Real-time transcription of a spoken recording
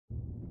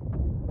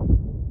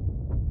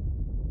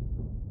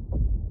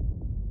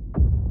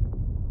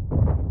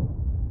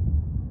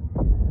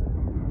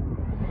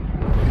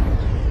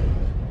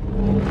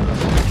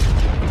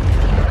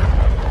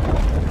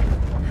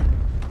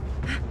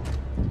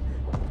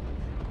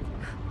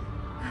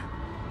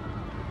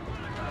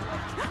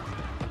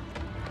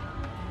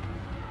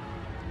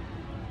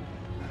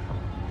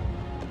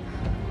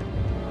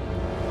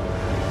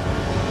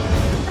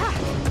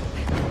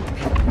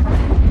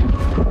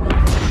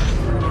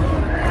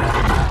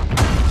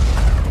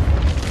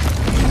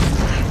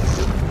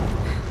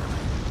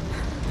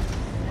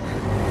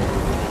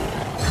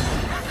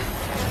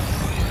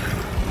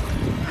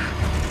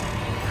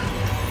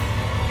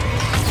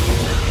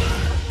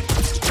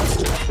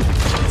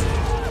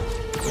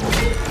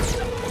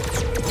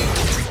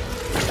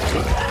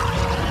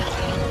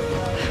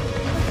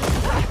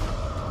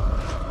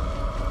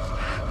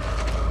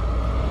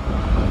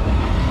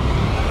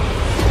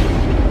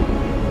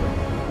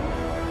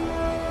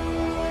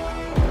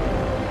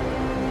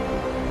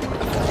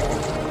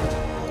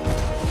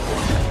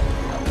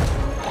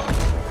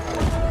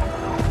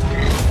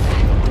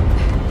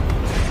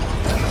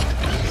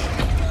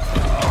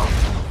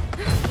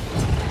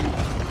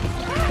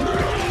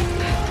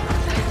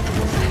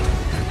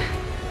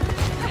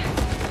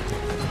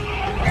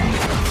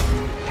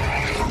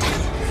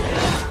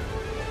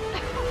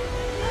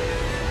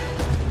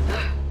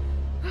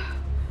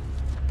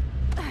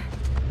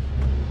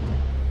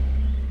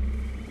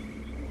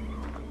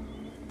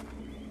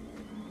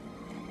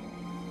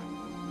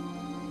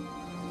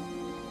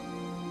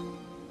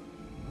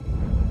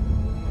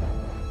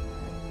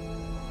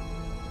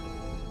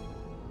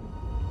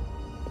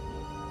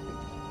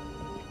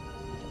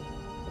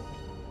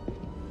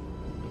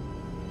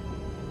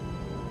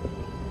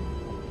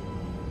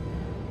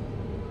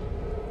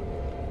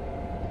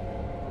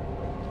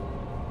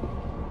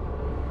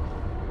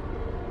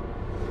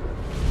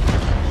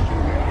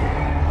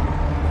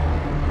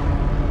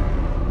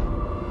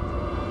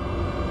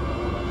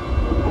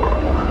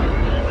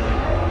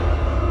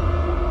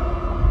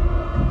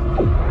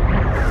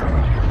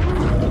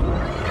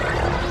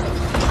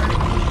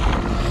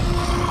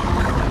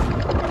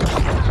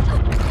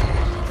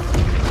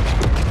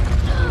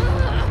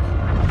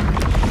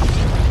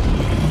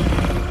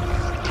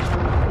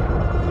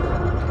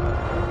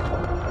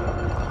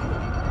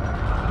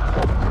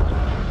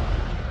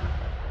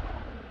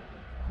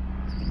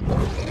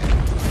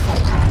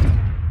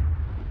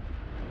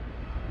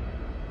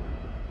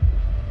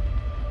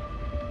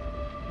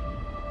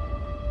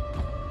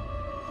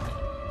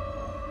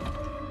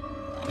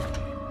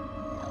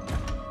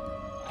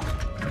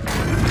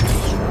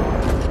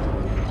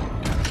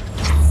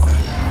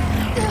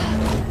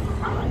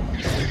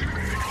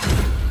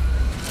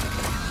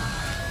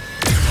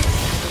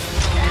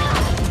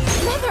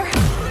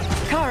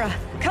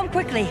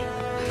quickly.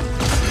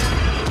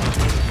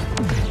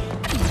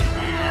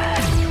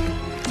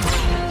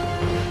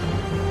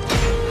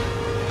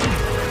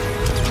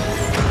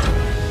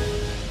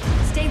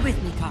 Stay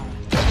with me, Kara.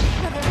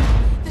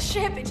 The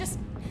ship, it just...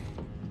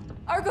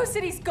 Argo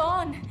City's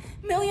gone.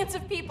 Millions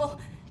of people.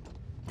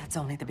 That's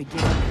only the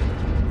beginning.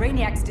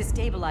 Brainiac's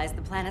destabilized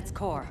the planet's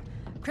core.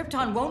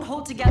 Krypton won't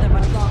hold together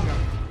much longer.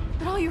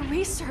 But all your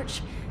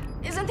research,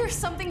 isn't there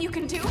something you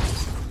can do?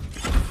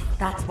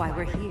 That's why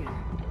we're here.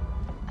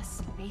 A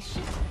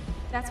spaceship?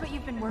 That's what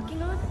you've been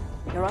working on?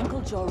 Your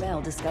uncle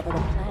Jor-El discovered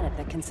a planet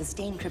that can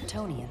sustain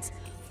Kryptonians,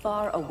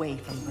 far away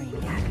from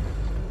Brainiac.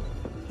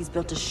 He's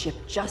built a ship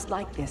just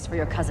like this for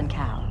your cousin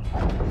Cal.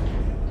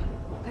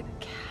 But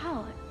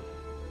Cal...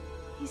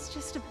 he's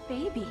just a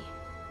baby.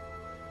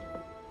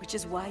 Which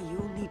is why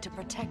you'll need to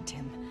protect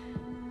him.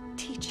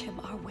 Teach him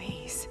our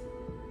ways.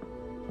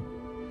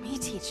 Me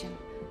teach him?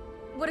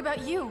 What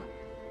about you?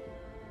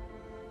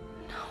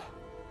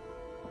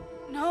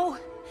 No.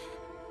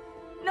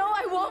 No,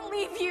 I won't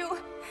leave you.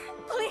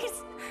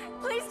 Please,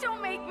 please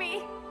don't make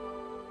me.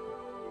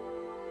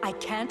 I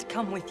can't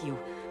come with you,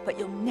 but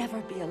you'll never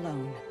be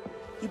alone.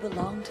 You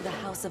belong to the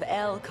House of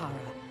El, Kara.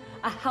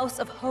 A house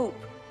of hope.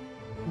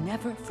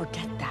 Never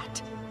forget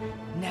that.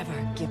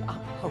 Never give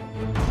up hope.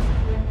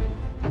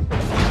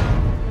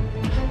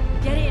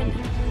 Get in!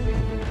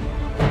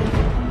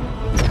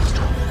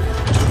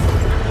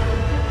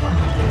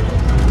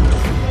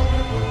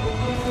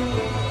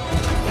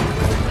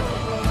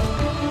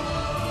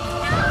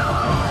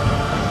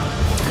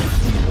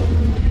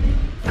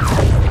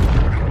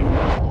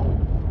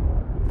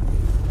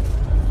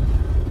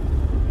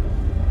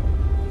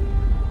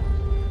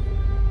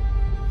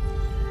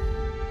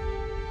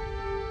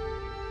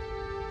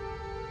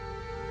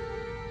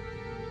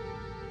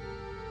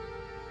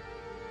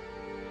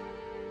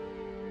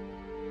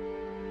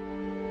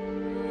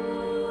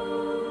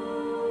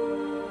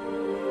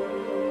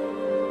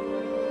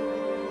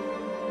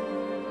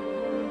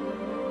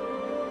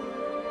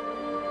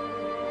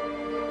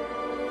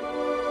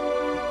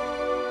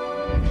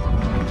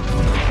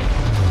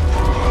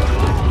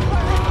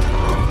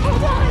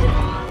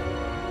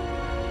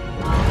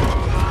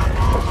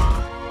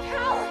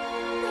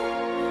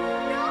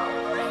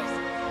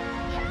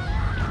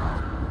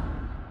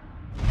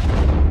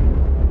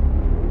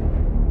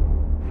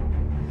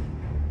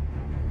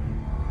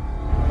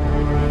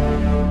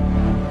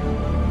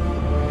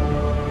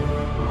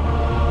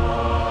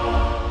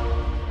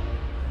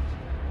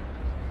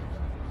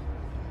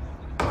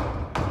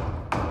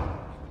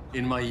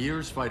 In my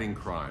years fighting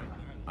crime,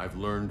 I've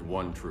learned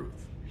one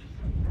truth.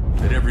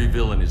 That every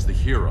villain is the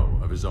hero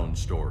of his own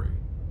story.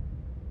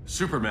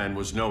 Superman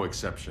was no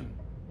exception.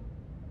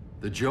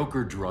 The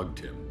Joker drugged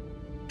him,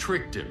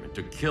 tricked him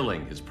into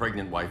killing his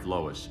pregnant wife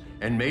Lois,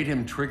 and made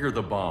him trigger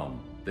the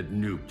bomb that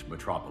nuked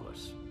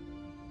Metropolis.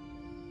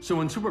 So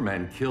when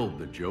Superman killed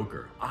the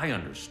Joker, I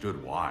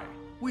understood why.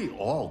 We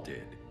all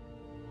did.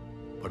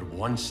 But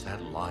once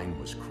that line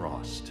was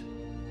crossed,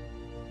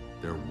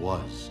 there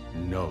was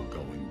no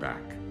going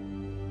back.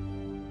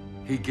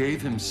 He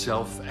gave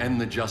himself and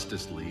the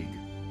Justice League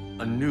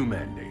a new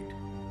mandate.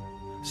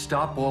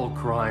 Stop all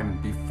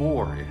crime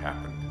before it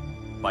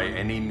happened, by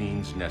any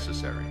means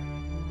necessary.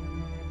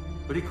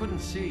 But he couldn't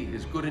see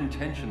his good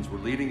intentions were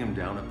leading him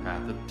down a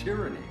path of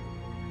tyranny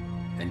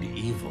and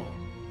evil.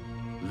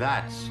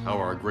 That's how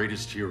our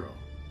greatest hero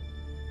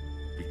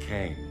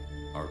became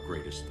our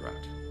greatest threat.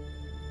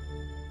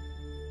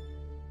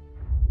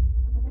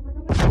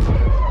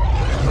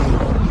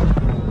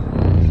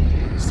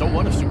 So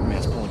what if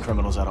Superman's pulling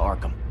criminals out of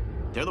Arkham?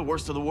 They're the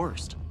worst of the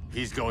worst.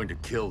 He's going to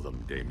kill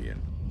them,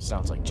 Damian.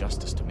 Sounds like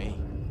justice to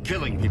me.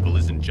 Killing people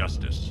isn't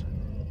justice.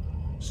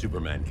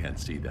 Superman can't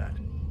see that.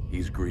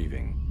 He's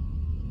grieving.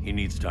 He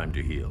needs time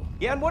to heal.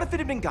 Yeah, and what if it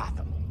had been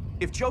Gotham?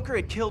 If Joker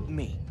had killed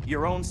me,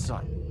 your own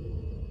son?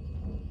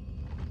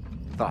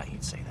 Thought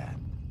you'd say that.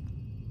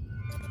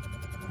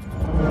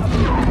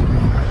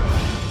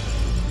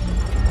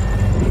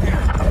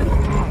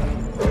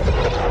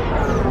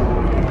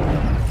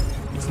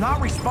 It's not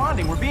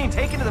responding. We're being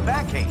taken to the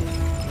Batcave.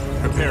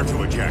 Prepare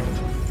to eject.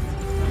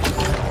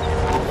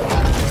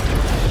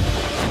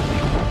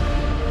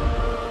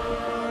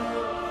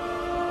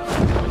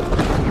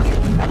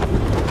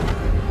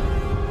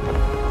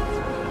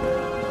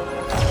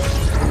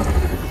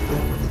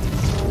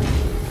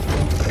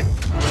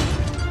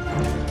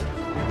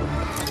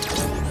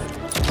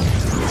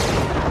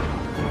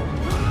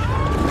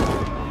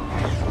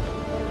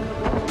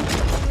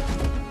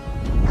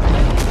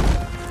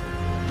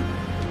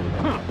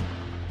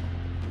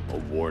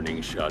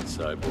 Warning shot,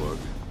 Cyborg.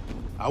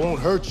 I won't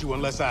hurt you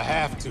unless I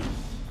have to.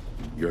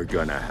 You're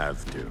gonna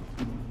have to.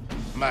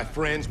 My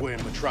friends were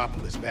in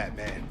Metropolis,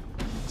 Batman.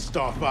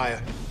 Starfire,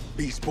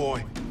 Beast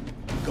Boy,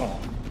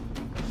 gone.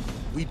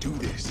 We do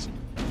this.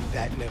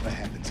 That never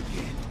happens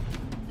again.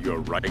 You're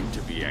right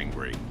to be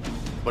angry,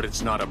 but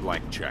it's not a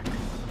blank check.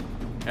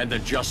 And the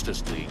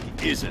Justice League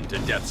isn't a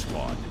death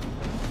squad.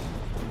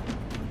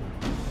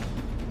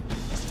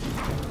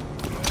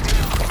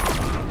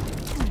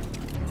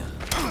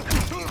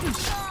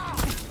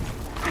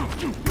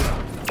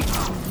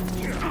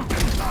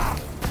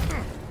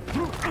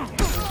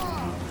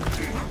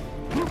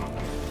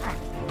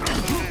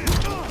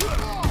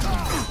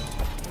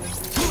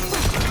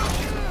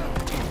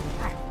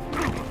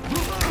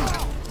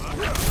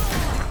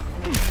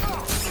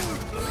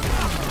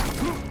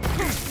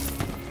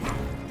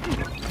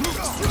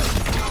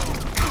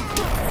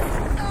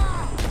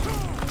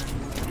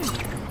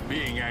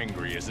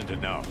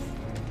 enough.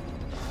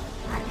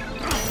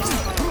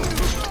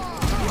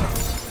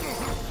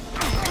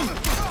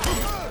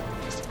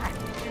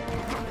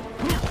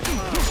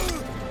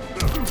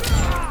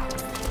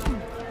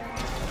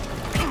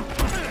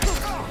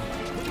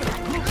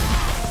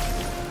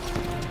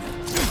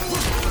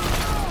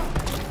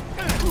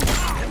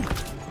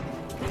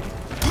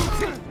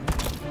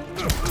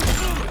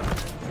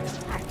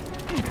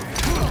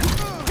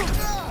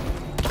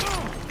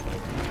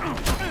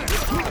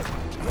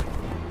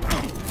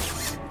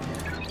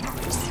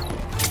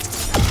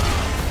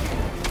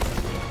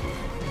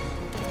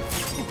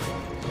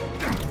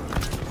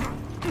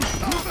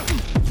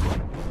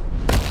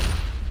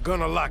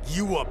 Gonna lock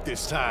you up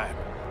this time.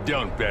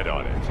 Don't bet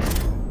on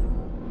it.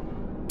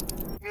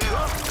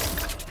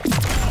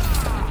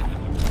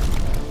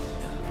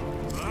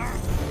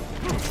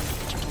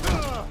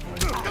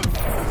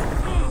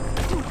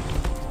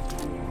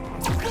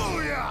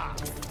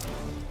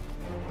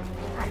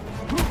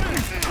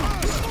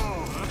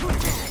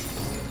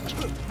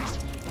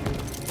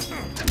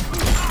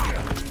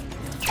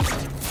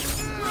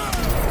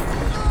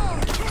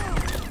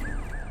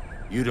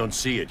 You don't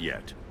see it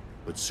yet,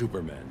 but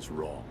Superman's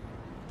wrong.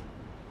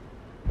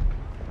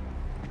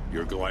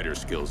 Your glider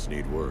skills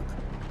need work.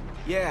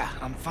 Yeah,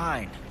 I'm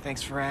fine.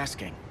 Thanks for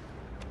asking.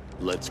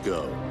 Let's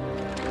go.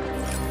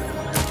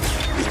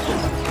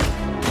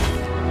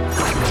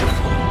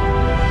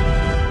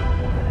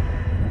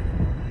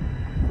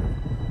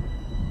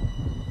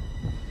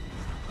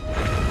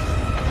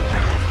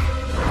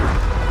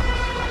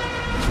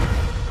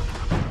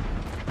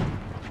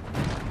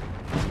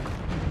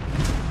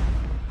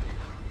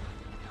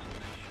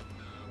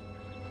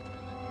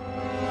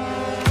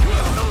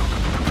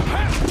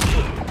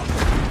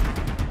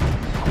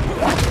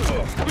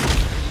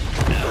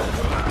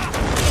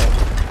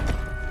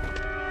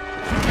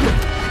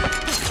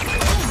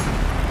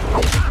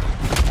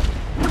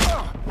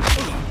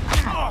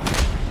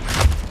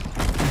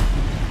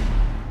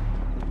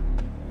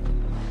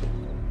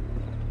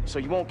 So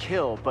you won't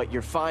kill, but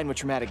you're fine with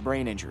traumatic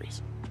brain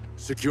injuries.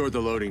 Secure the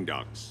loading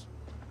docks.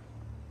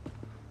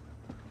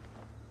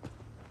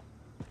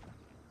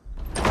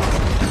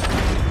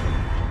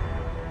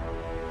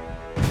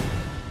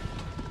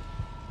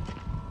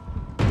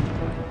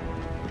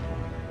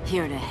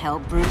 Here to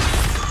help, Bruce?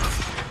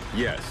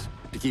 Yes,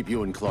 to keep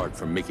you and Clark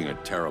from making a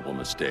terrible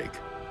mistake.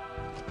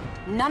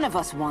 None of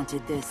us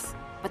wanted this,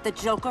 but the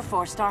Joker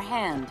forced our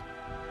hand.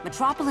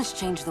 Metropolis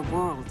changed the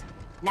world.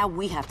 Now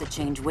we have to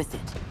change with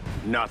it.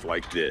 Not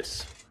like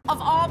this.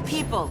 Of all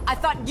people, I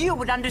thought you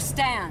would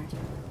understand.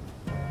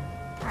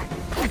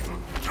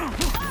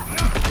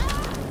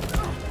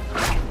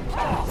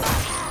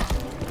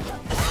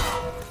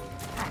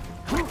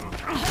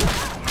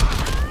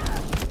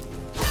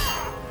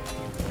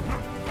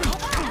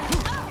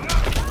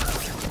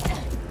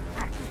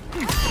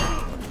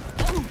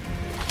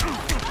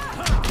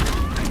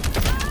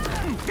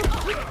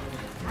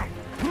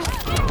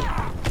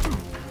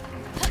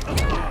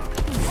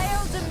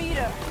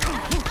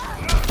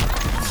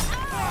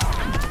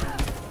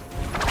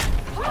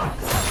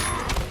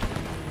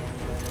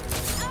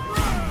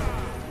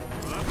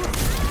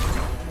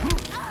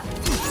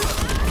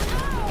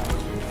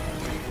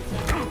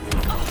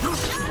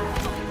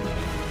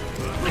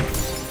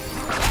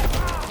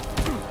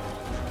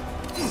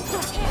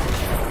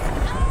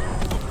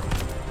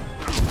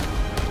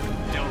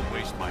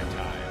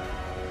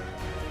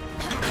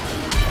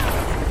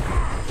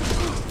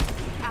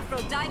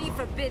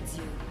 Forbids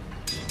you.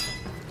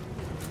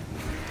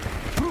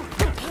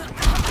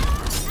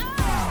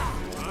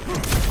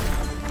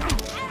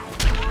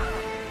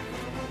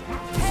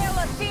 Hail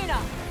Athena!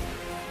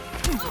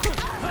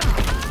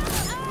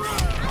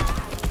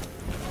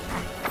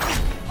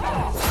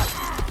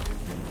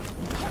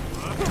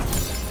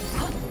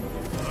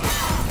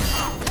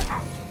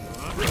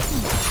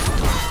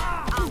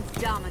 I'm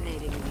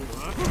dominating you.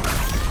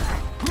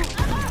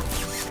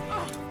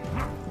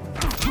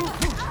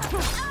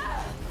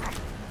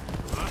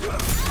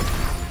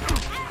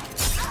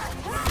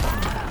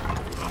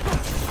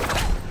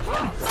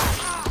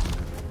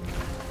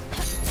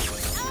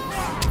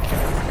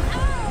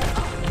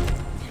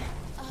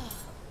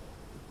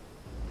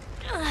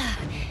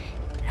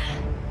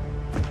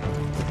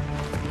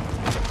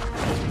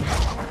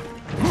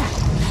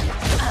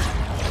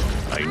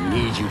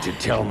 To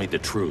tell me the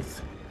truth.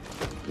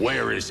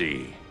 Where is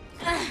he?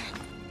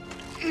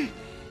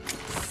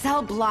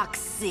 Cell block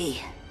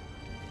C.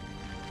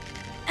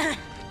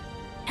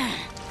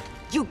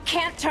 You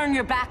can't turn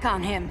your back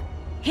on him.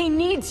 He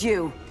needs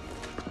you.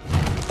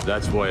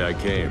 That's why I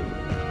came.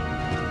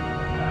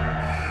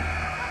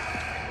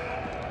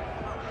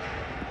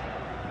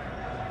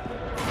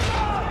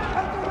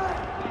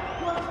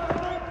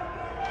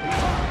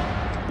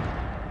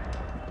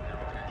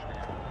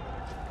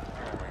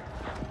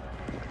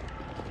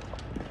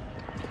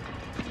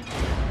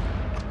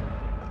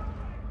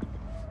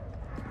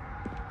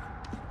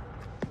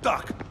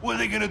 Doc, what are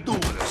they gonna do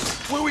with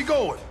us? Where are we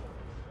going?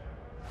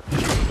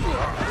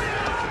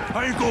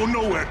 I ain't going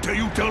nowhere till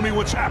you tell me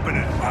what's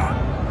happening.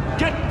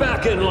 Get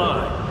back in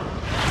line!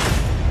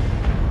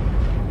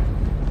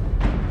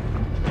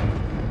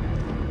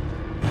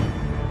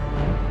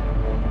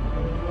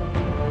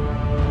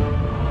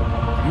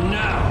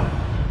 Now!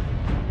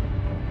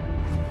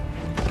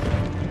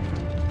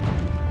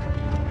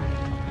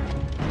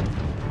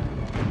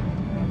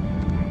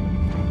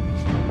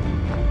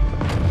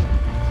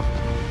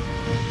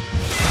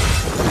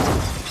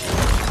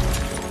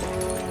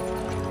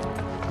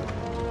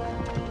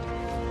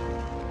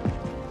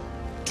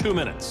 2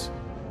 minutes.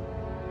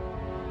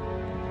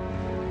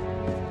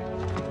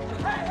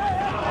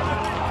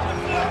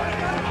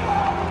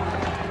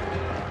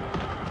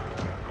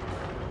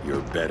 You're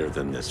better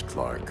than this,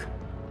 Clark.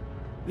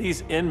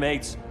 These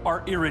inmates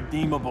are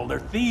irredeemable. They're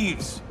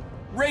thieves,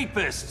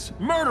 rapists,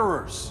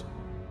 murderers.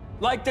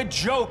 Like the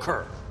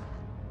Joker.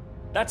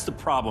 That's the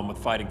problem with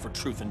fighting for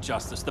truth and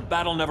justice. The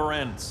battle never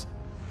ends.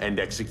 And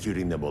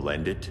executing them will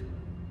end it?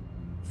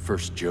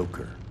 First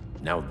Joker,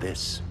 now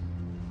this.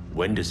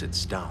 When does it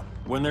stop?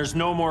 When there's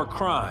no more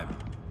crime.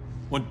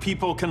 When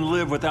people can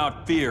live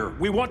without fear.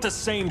 We want the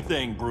same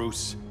thing,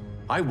 Bruce.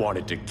 I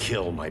wanted to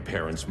kill my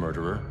parents'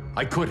 murderer.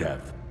 I could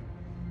have.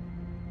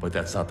 But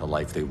that's not the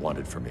life they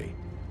wanted for me.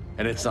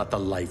 And it's not the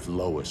life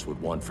Lois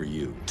would want for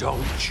you.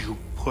 Don't you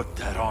put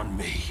that on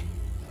me.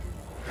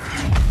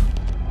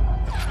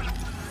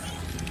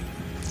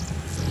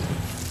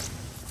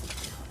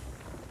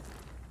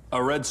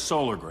 A red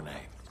solar grenade.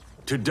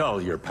 To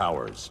dull your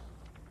powers,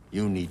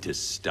 you need to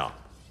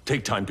stop.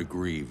 Take time to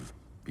grieve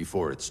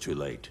before it's too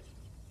late.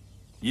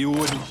 You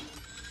wouldn't...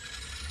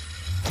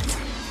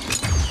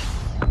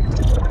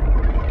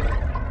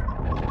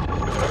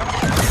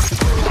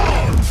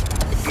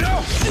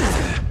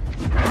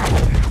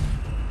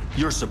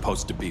 You're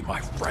supposed to be my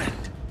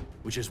friend.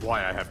 Which is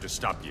why I have to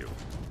stop you.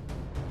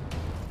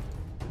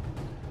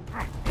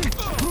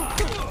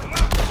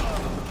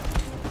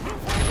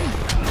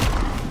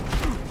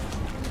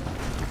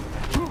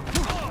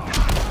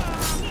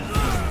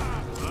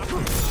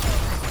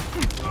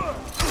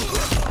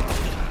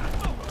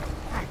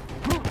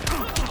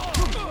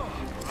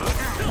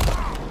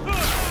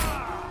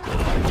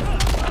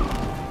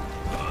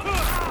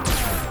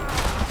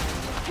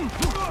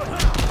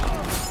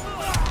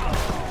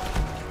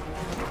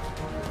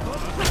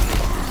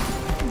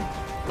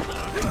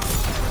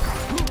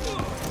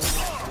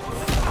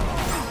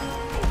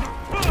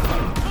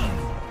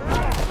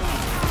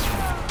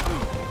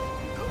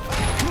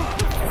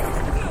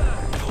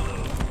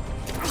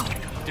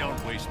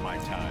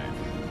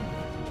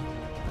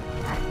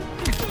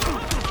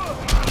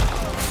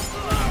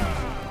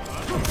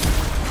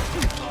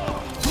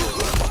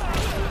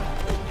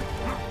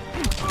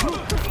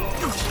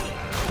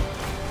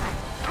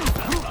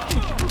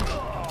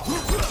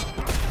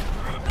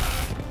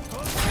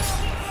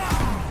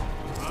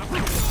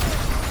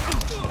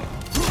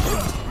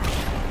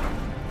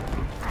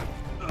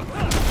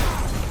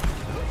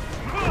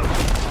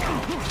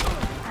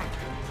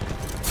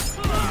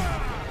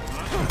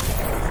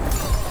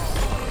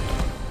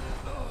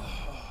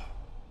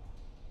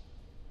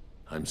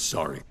 I'm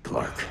sorry,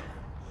 Clark.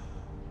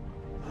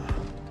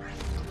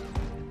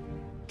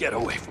 Get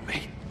away from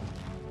me.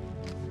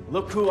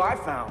 Look who I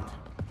found.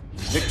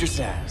 Victor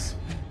Zsasz.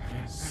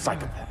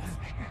 Psychopath.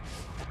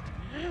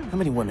 How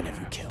many women have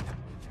you killed?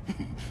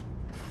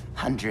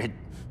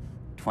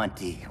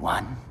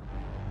 121.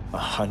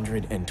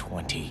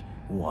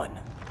 121.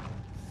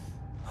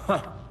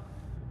 Huh.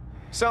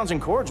 Sounds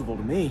incorrigible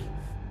to me.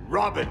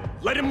 Robin,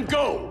 let him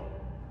go!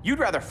 You'd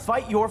rather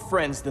fight your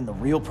friends than the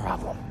real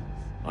problem.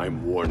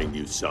 I'm warning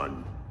you,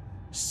 son.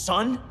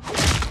 Son?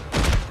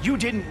 You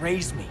didn't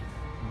raise me.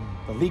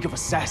 The League of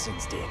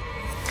Assassins did.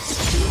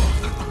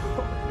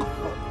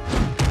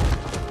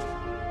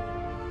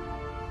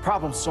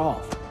 Problem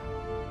solved.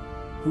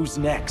 Who's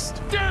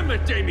next? Damn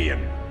it,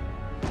 Damien!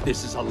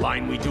 This is a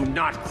line we do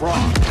not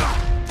cross.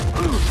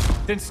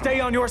 Then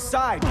stay on your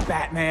side,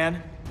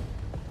 Batman.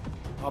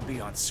 I'll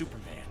be on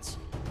Superman's.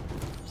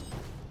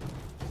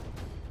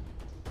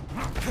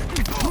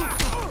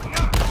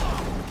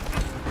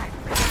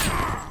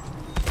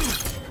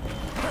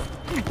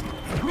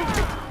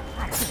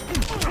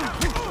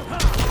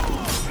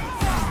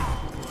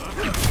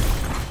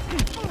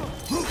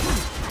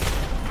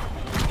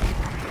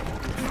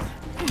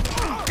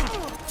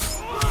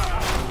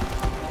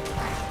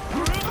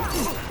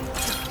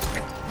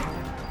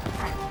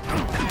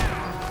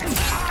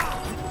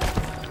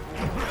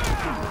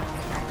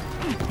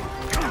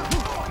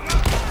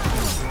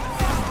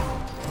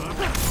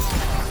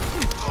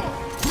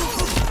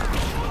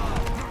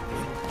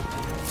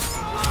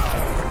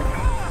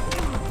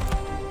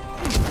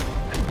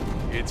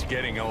 It's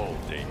getting old,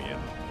 Damien.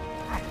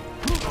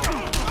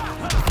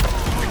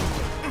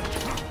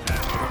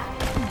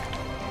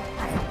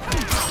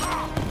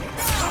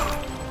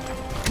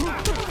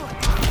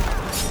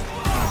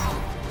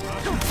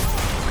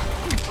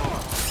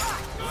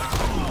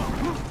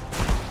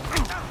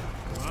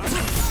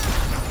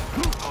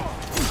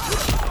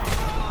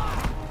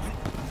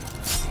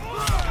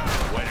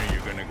 When are you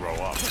gonna grow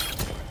up?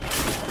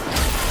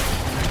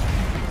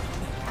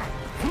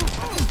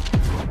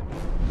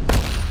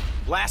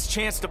 Last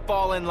chance to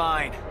fall in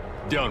line.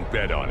 Don't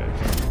bet on it.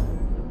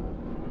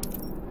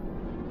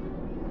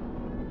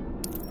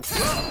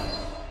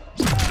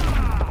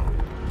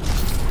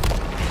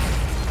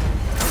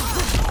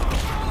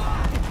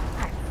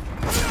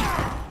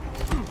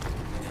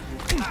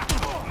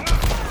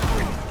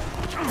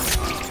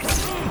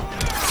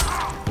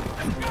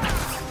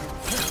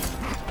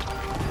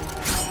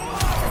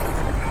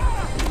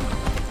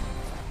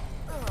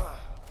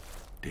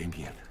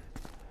 Damien.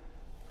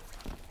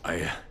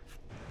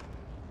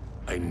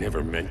 I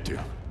never meant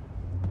to.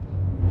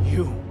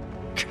 You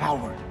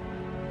coward.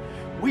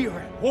 We are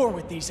at war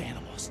with these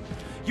animals.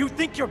 You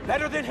think you're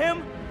better than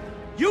him?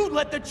 You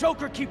let the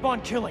Joker keep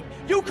on killing.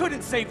 You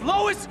couldn't save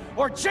Lois,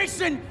 or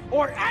Jason,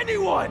 or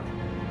anyone!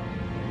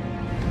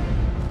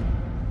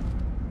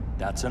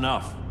 That's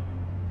enough.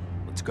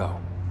 Let's go.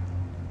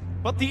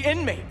 But the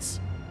inmates.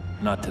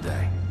 Not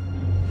today.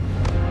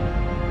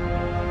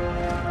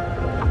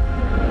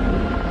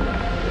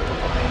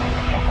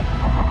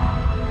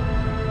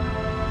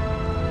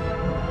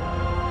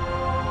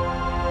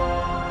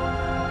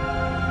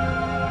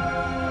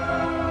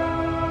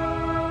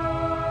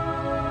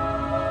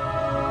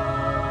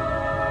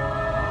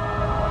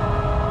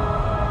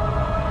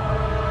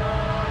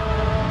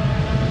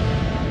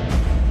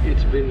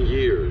 It's been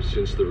years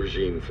since the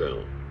regime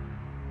fell.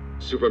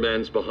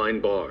 Superman's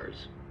behind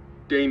bars.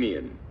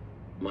 Damien,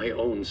 my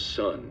own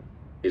son,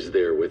 is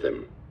there with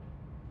him.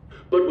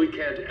 But we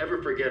can't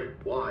ever forget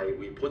why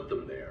we put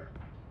them there.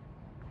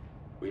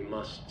 We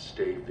must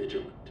stay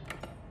vigilant.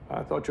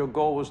 I thought your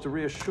goal was to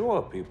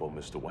reassure people,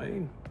 Mr.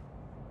 Wayne.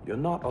 You're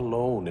not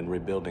alone in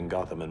rebuilding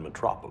Gotham and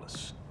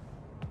Metropolis.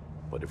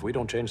 But if we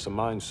don't change some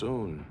minds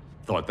soon...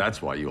 Thought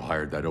that's why you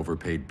hired that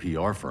overpaid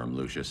PR firm,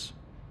 Lucius.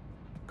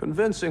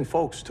 Convincing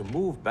folks to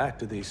move back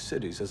to these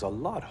cities is a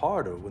lot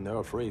harder when they're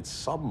afraid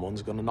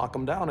someone's gonna knock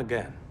them down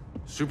again.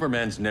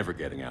 Superman's never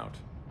getting out.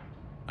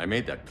 I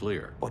made that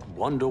clear. But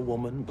Wonder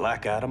Woman,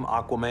 Black Adam,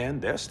 Aquaman,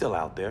 they're still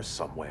out there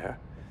somewhere,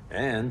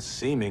 and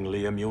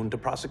seemingly immune to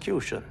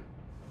prosecution.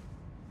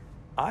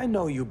 I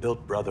know you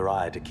built Brother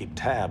Eye to keep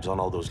tabs on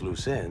all those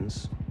loose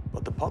ends,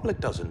 but the public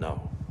doesn't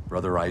know.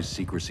 Brother Eye's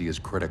secrecy is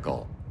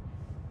critical.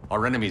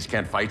 Our enemies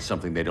can't fight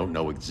something they don't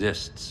know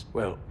exists.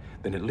 Well,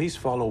 then at least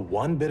follow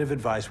one bit of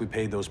advice we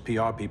paid those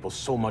PR people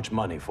so much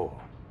money for.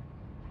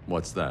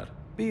 What's that?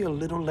 Be a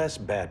little less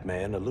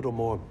Batman, a little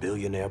more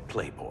billionaire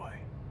playboy.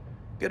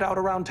 Get out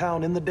around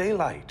town in the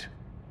daylight.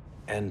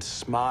 And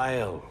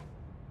smile.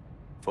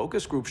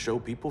 Focus groups show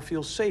people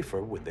feel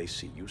safer when they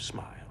see you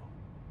smile.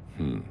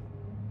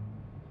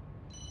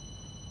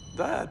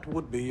 That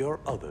would be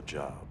your other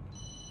job.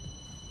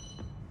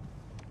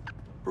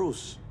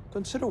 Bruce,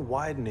 consider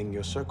widening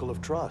your circle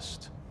of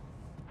trust.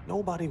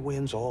 Nobody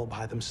wins all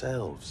by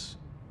themselves.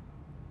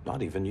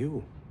 Not even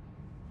you.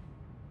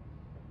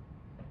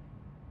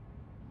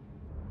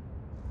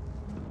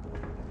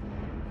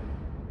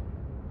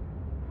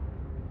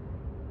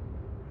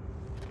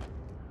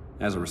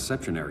 As a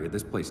reception area,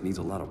 this place needs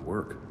a lot of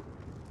work.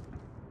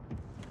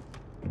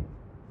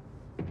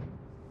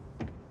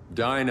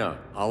 Dinah,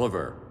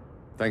 Oliver,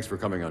 thanks for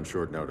coming on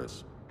short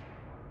notice.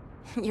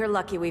 You're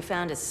lucky we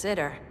found a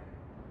sitter.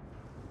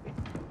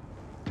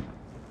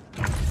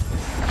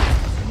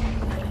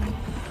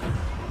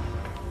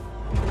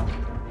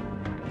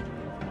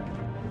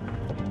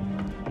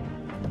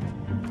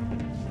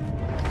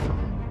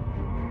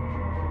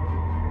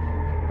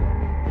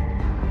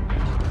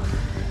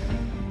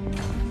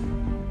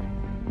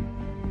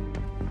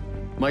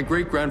 My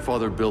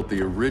great-grandfather built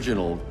the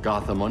original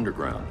Gotham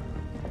Underground.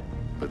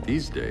 But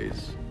these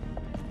days,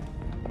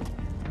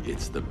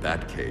 it's the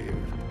Batcave.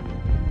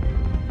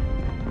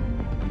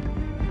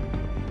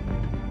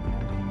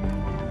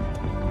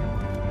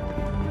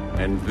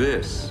 And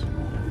this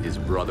is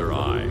Brother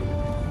Eye.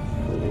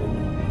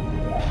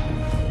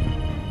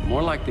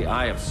 More like the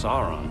Eye of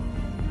Sauron.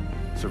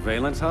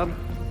 Surveillance hub?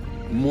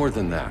 More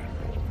than that.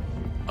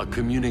 A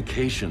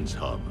communications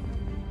hub,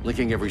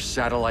 linking every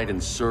satellite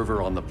and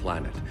server on the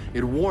planet.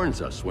 It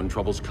warns us when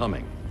trouble's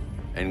coming,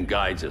 and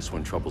guides us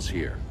when trouble's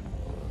here.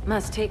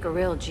 Must take a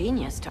real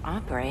genius to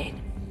operate.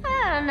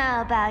 I don't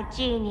know about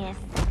genius,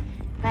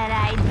 but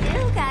I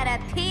do got a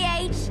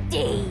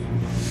PhD.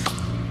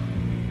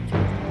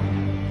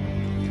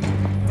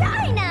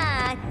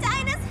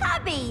 Dinah's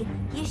hubby!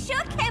 You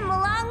sure came a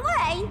long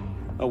way.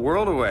 A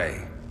world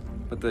away.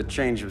 But the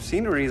change of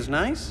scenery is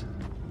nice.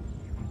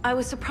 I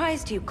was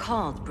surprised you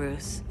called,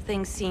 Bruce.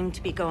 Things seem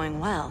to be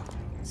going well.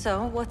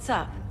 So, what's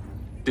up?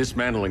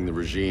 Dismantling the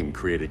regime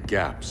created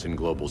gaps in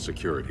global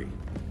security.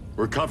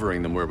 We're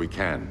covering them where we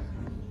can,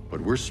 but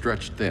we're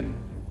stretched thin,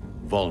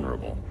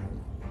 vulnerable.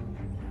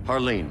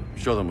 Harleen,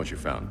 show them what you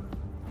found.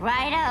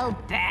 Righto,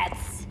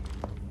 Bets.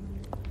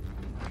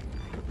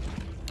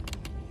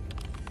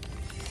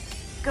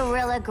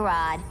 Gorilla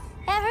Grodd.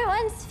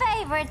 Everyone's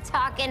favorite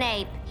talking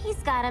ape. He's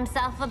got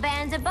himself a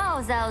band of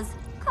bozos.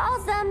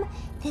 Calls them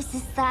the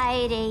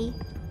Society.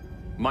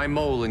 My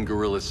mole in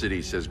Gorilla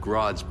City says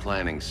Grodd's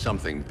planning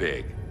something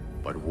big.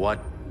 But what,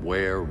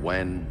 where,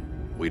 when,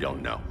 we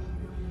don't know.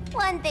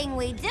 One thing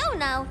we do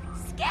know,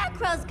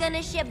 Scarecrow's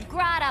gonna ship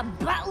Grodd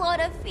a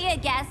buttload of fear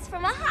gas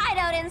from a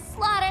hideout in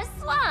Slaughter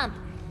Swamp.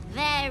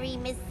 Very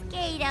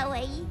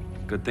mosquito-y.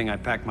 Good thing I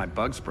packed my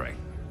bug spray.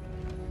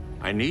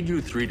 I need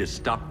you three to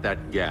stop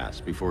that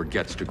gas before it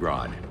gets to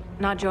Grodd.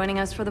 Not joining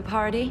us for the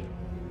party?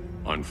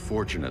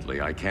 Unfortunately,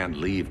 I can't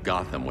leave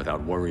Gotham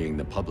without worrying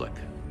the public.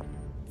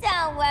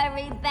 Don't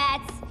worry,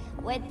 Bats.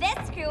 With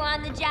this crew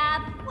on the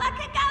job, what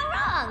could go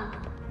wrong?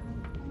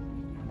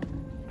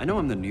 I know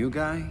I'm the new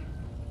guy,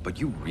 but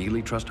you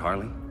really trust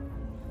Harley?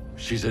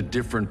 She's a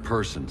different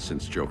person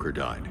since Joker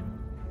died.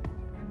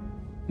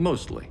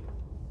 Mostly.